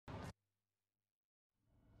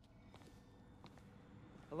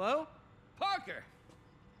Hello? Parker!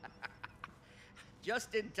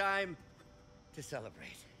 Just in time to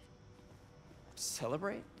celebrate.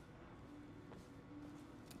 Celebrate?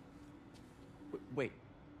 Wait.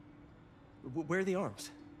 Where are the arms?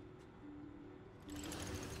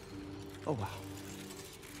 Oh, wow.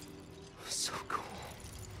 So cool.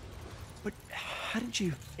 But how did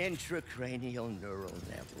you... Intracranial neural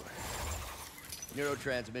network.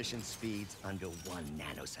 Neurotransmission speeds under 1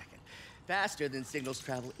 nanosecond. Faster than signals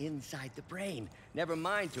travel inside the brain. Never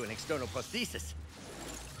mind to an external prosthesis.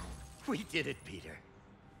 We did it, Peter.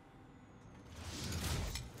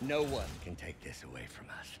 No one can take this away from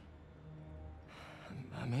us.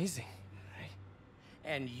 Amazing.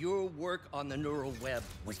 And your work on the neural web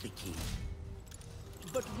was the key.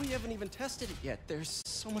 But we haven't even tested it yet. There's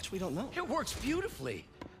so much we don't know. It works beautifully.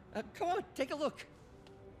 Come on, take a look.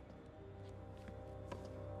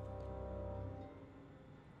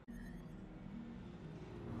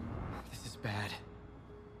 This is bad.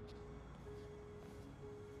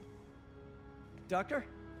 Doctor?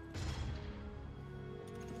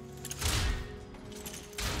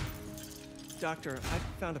 Doctor, I've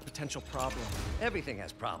found a potential problem. Everything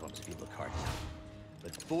has problems if you look hard enough.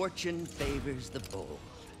 But fortune favors the bold.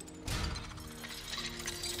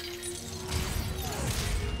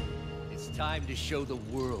 It's time to show the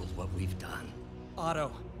world what we've done.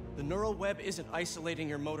 Otto, the neural web isn't isolating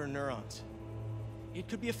your motor neurons. It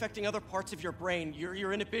could be affecting other parts of your brain,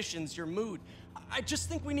 your inhibitions, your mood. I just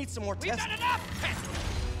think we need some more We've testing. done enough testing!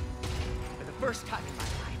 For the first time in my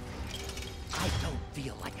life, I don't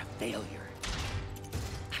feel like a failure.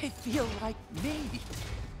 I feel like me.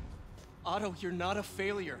 Otto, you're not a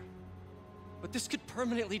failure. But this could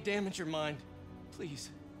permanently damage your mind. Please.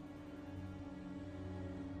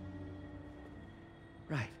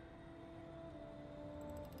 Right.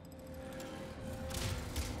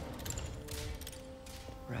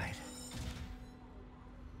 Right.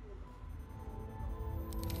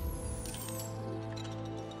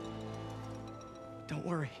 Don't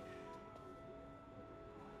worry.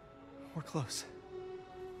 We're close.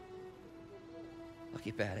 I'll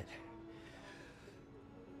keep at it.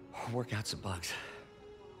 I'll work out some bugs.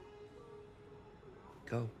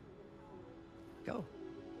 Go. Go.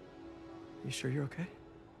 You sure you're okay?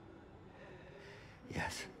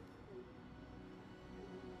 Yes.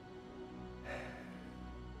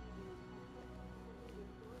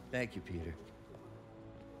 Thank you, Peter.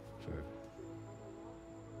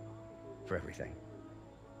 For everything.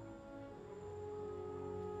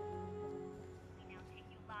 We now take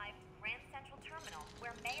you live to Grand Central Terminal,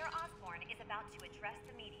 where Mayor Osborne is about to address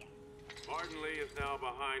the media. Martin Lee is now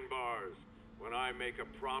behind bars. When I make a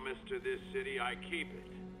promise to this city, I keep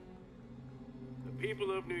it. The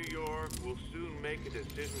people of New York will soon make a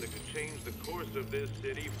decision that could change the course of this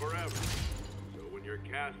city forever. So when you're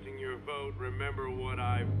casting your vote, remember what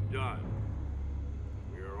I've done.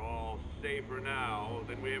 We are all safer now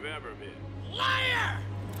than we have ever been. Liar!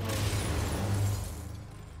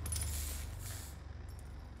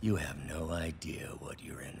 You have no idea what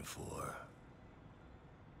you're in for.